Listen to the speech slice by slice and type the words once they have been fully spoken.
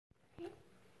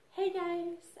Hey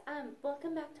guys,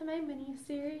 welcome back to my mini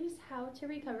series, How to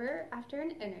Recover After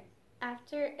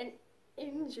an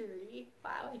Injury.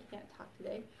 Wow, I can't talk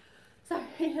today.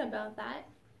 Sorry about that.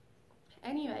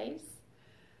 Anyways,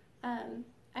 I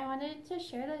wanted to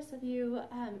share this with you.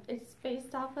 It's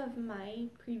based off of my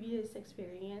previous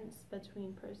experience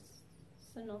between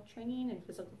personal training and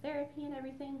physical therapy and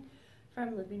everything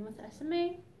from living with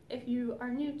SMA. If you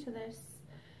are new to this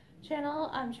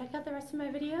channel, check out the rest of my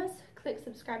videos. Click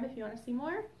subscribe if you want to see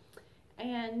more,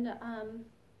 and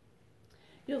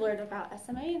you'll learn about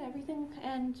SMA and everything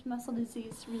and muscle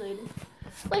disease related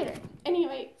later.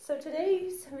 Anyway, so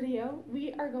today's video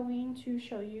we are going to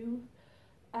show you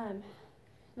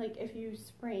like if you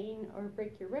sprain or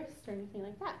break your wrist or anything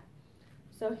like that.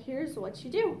 So here's what you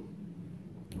do.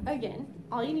 Again,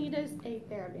 all you need is a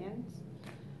TheraBand.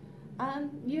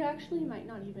 You actually might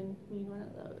not even need one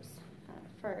of those at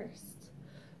first,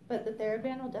 but the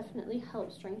TheraBand will definitely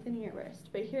help strengthen your wrist.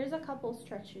 But here's a couple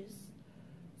stretches.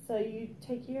 So you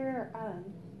take your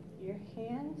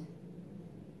hand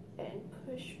and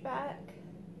push back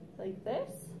like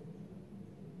this.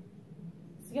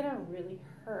 It's gonna really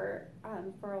hurt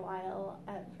for a while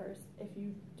at first if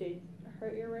you did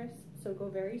hurt your wrist. So go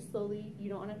very slowly. You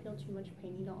don't want to feel too much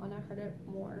pain. You don't want to hurt it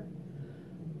more.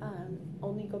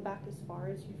 Only go back as far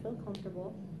as you feel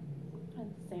comfortable.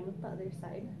 And the same with the other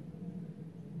side.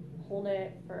 Hold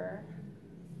it for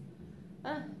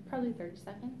probably 30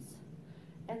 seconds.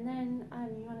 And then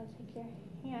you want to take your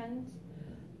hand,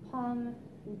 palm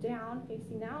down,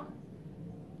 facing out.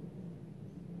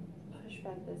 Push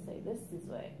back this way. This is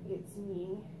what gets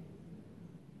me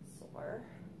sore.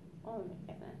 Oh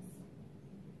my goodness.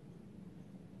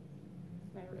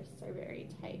 My wrists are very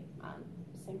tight.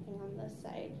 Same thing on this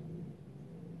side.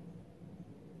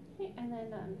 Okay, and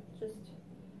then just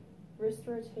wrist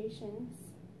rotations.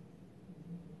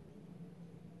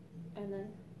 And then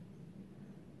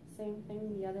same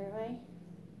thing the other way.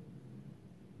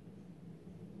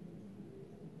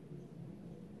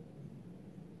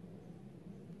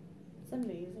 It's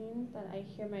amazing that I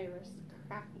hear my wrists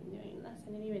cracking doing this.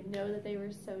 I didn't even know that they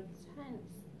were so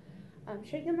tense.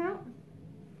 Shake them out.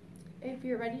 If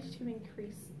you're ready to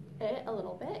increase it a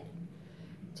little bit,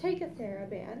 take a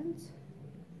TheraBand.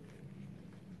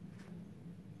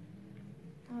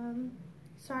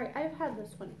 Sorry, I've had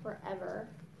this one forever.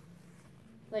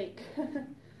 Like,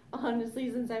 honestly,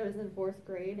 since I was in 4th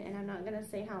grade, and I'm not gonna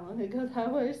say how long ago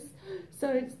that was. So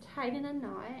it's tied in a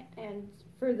knot, and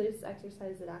for this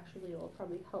exercise, it actually will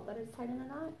probably help that it's tied in a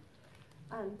knot.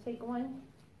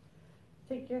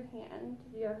 Take your hand,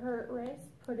 your hurt wrist,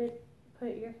 put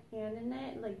your hand in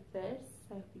it like this.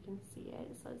 I hope you can see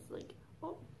it. So it's like,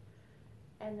 oh,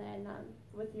 and then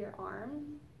with your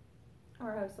arm,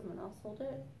 or have someone else hold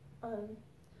it.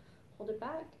 Hold it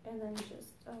back, and then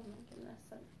just, oh my goodness,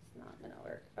 that's not gonna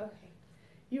work. Okay,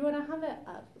 you want to have it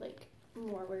up like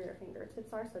more where your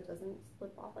fingertips are so it doesn't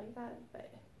slip off like that,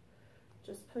 but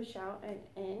just push out and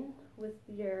in with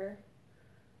your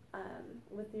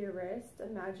wrist.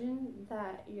 Imagine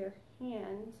that your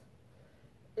hand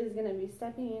is gonna be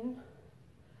stepping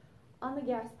on the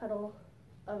gas pedal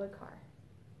of a car,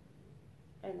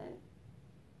 and then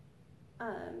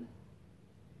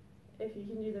if you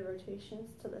can do the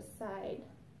rotations to the side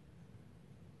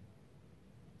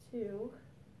too,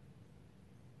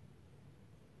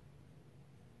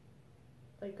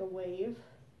 like a wave.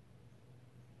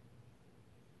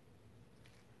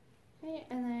 Okay,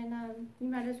 and then you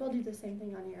might as well do the same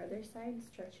thing on your other side.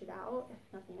 Stretch it out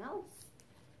if nothing else.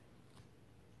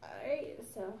 Alright,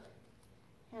 so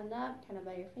hand up, kind of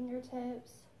by your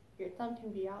fingertips. Your thumb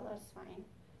can be out, that's fine.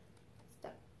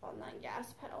 Step on that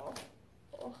gas pedal.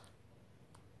 Oh.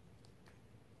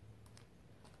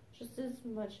 Just as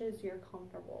much as you're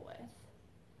comfortable with.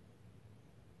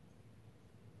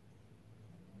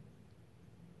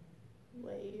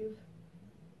 Wave.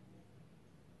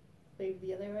 Wave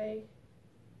the other way.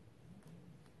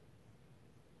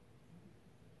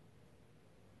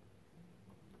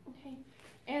 Okay.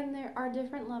 And there are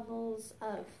different levels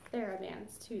of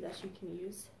TheraBands too that you can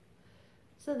use.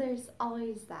 So there's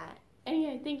always that.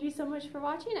 Anyway, thank you so much for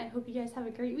watching. I hope you guys have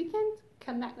a great weekend.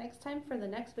 Come back next time for the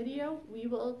next video. We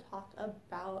will talk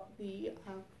about the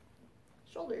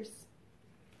shoulders.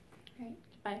 All right,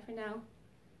 goodbye for now.